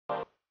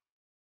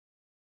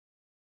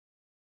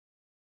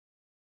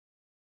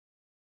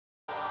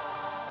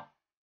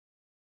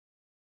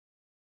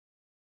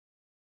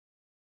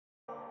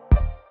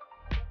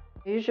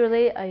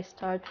Usually I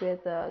start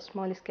with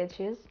small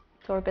sketches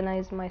to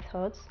organize my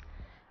thoughts.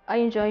 I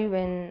enjoy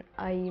when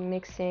I'm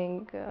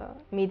mixing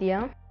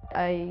media.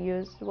 I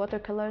use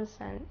watercolors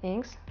and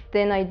inks.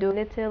 Then I do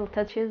little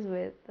touches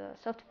with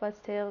soft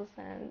pastels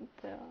and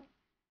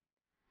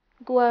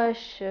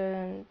gouache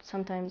and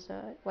sometimes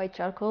white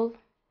charcoal.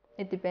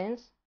 It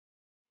depends.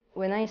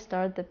 When I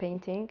start the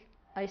painting,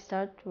 I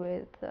start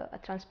with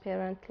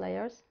transparent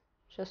layers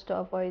just to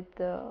avoid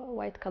the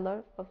white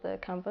color of the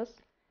canvas,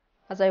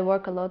 as I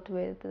work a lot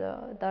with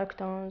dark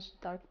tones,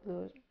 dark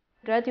blues.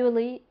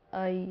 Gradually,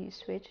 I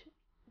switch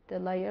the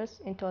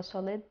layers into a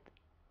solid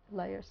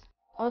layers.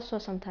 Also,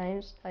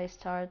 sometimes I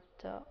start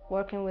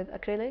working with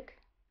acrylic.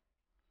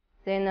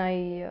 Then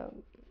I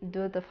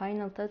do the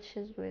final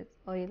touches with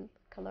oil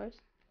colors.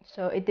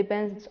 So it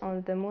depends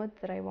on the mood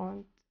that I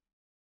want.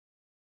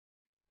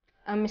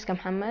 I'm Miska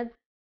Mohmmed.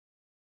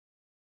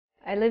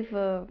 I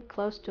live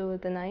close to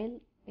the Nile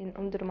in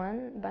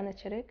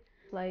Banachirek,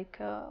 like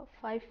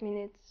 5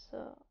 minutes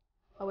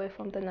away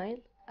from the Nile.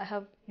 I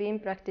have been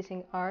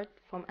practicing art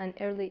from an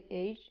early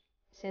age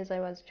since I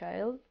was a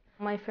child.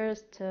 My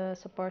first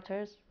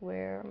supporters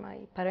were my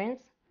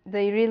parents.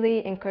 They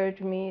really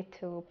encouraged me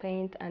to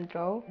paint and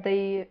draw.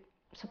 They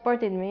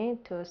supported me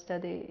to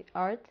study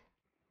art.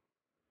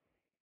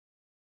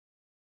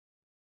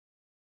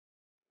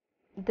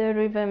 The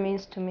river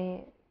means to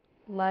me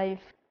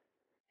life.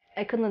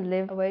 I couldn't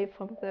live away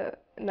from the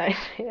Nile.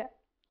 Yeah.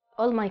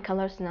 All my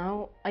colors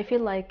now, I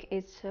feel like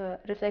it's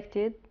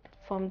reflected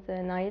from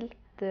the Nile,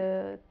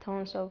 the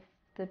tones of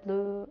the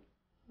blue,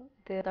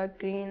 the dark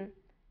green.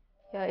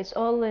 Yeah, it's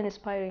all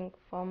inspiring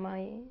from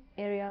my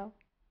area,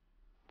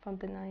 from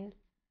the Nile.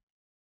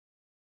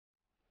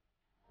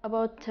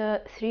 About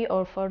 3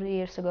 or 4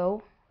 years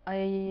ago,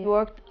 I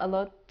worked a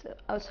lot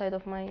outside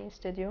of my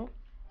studio,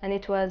 and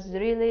it was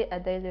really a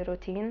daily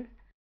routine.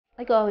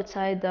 I go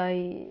outside,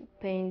 I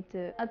paint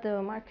at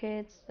the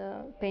markets,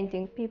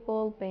 painting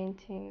people,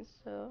 painting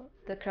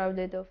the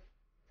crowded of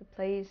the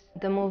place,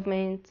 the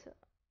movement.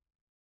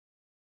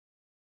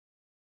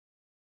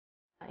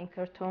 In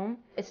Khartoum,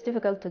 it's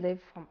difficult to live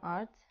from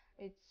art.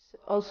 It's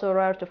also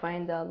rare to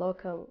find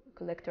local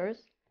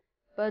collectors.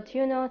 But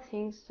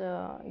things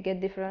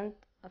get different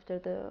after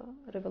the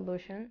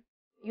revolution.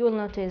 You will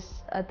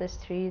notice at the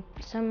street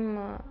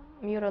some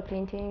mural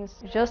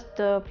paintings just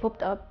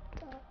popped up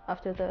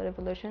after the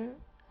revolution,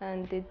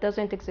 and it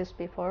doesn't exist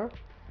before.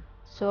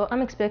 So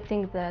I'm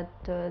expecting that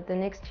the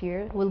next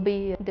year will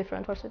be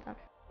different for Sudan.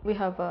 We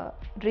have a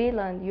real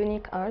and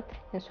unique art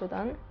in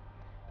Sudan,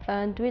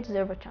 and we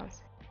deserve a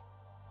chance.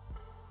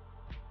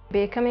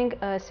 Becoming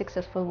a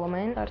successful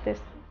woman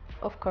artist,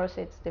 of course,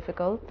 it's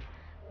difficult,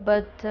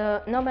 but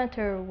no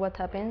matter what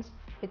happens,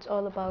 it's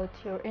all about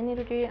your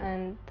energy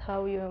and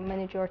how you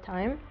manage your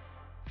time.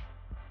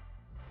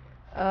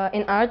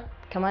 In art,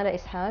 Kamala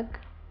Ishaq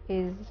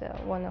is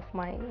one of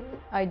my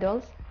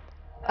idols.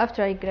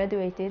 After I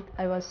graduated,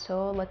 I was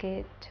so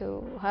lucky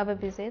to have a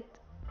visit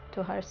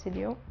to her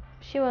studio.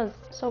 She was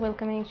so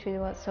welcoming, she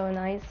was so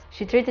nice.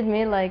 She treated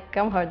me like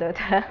I'm her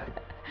daughter.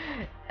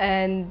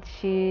 And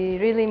she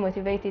really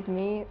motivated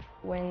me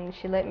when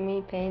she let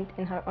me paint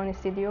in her own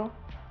studio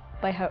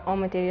by her own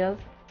materials.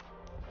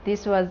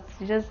 This was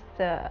just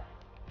a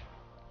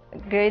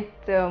great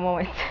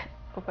moment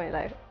of my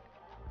life.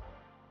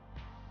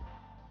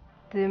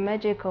 The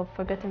magic of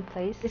Forgotten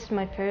Place. This is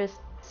my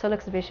first solo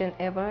exhibition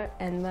ever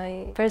and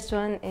my first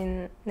one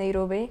in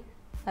Nairobi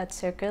at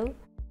Circle.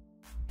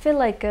 I feel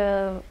like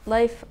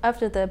life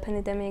after the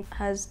pandemic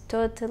has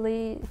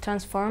totally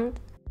transformed.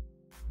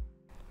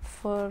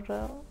 For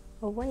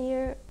 1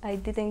 year I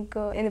didn't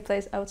go any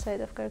place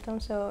outside of Khartoum,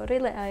 so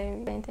really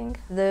I'm painting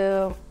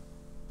the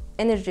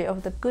energy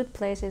of the good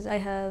places I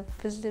have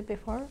visited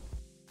before.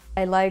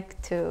 I like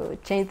to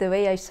change the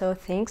way I saw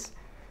things.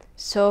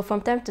 So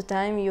from time to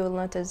time you will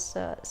notice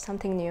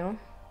something new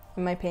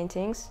in my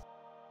paintings.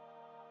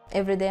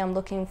 Every day I'm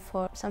looking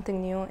for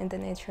something new in the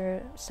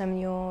nature, some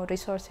new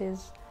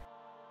resources.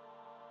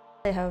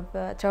 I have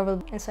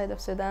traveled inside of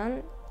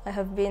Sudan. I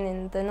have been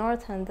in the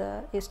north and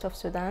the east of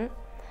Sudan,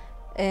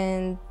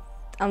 and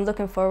I'm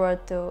looking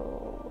forward to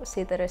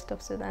see the rest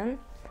of Sudan.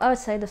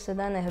 Outside of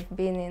Sudan, I have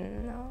been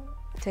in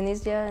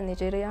Tunisia,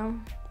 Nigeria,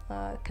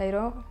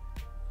 Cairo,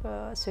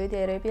 Saudi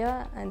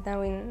Arabia, and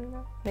now in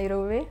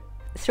Nairobi.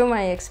 Through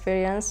my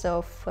experience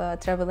of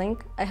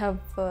traveling, I have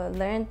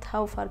learned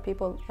how far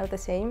people are the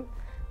same.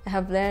 I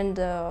have learned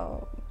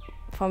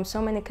from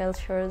so many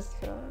cultures.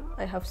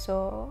 I have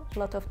so a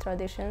lot of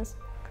traditions.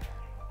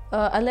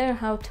 I learned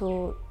how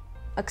to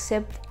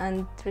accept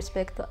and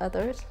respect the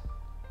others,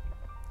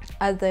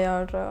 as they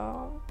are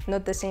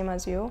not the same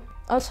as you.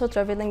 Also,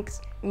 traveling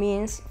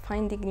means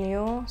finding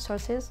new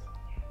sources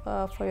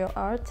for your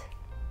art.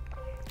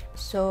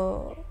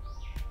 So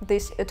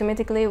this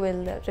automatically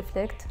will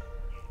reflect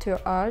to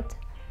your art,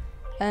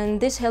 and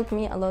this helped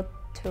me a lot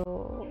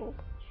to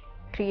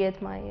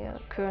create my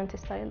current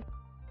style.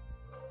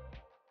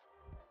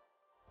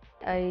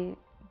 I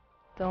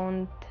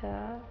don't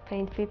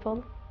paint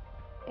people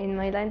in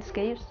my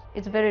landscapes.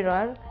 It's very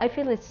rare. I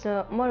feel it's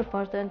more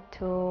important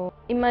to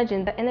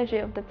imagine the energy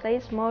of the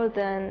place more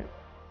than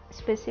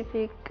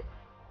specific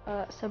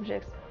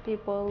subjects,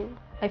 people.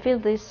 I feel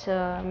this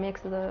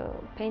makes the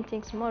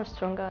paintings more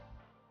stronger.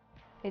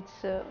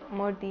 It's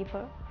more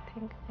deeper, I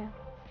think. Yeah.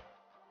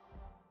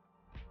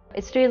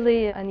 It's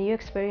really a new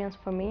experience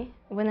for me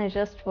when I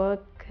just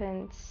walk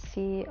and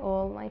see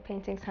all my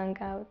paintings hung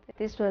out.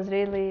 It was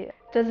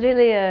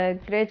really a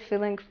great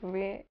feeling for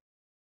me.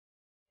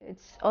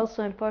 It's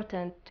also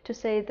important to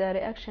say the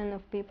reaction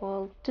of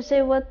people, to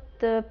say what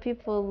the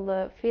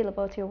people feel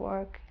about your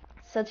work.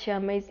 Such an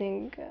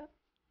amazing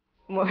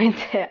moment.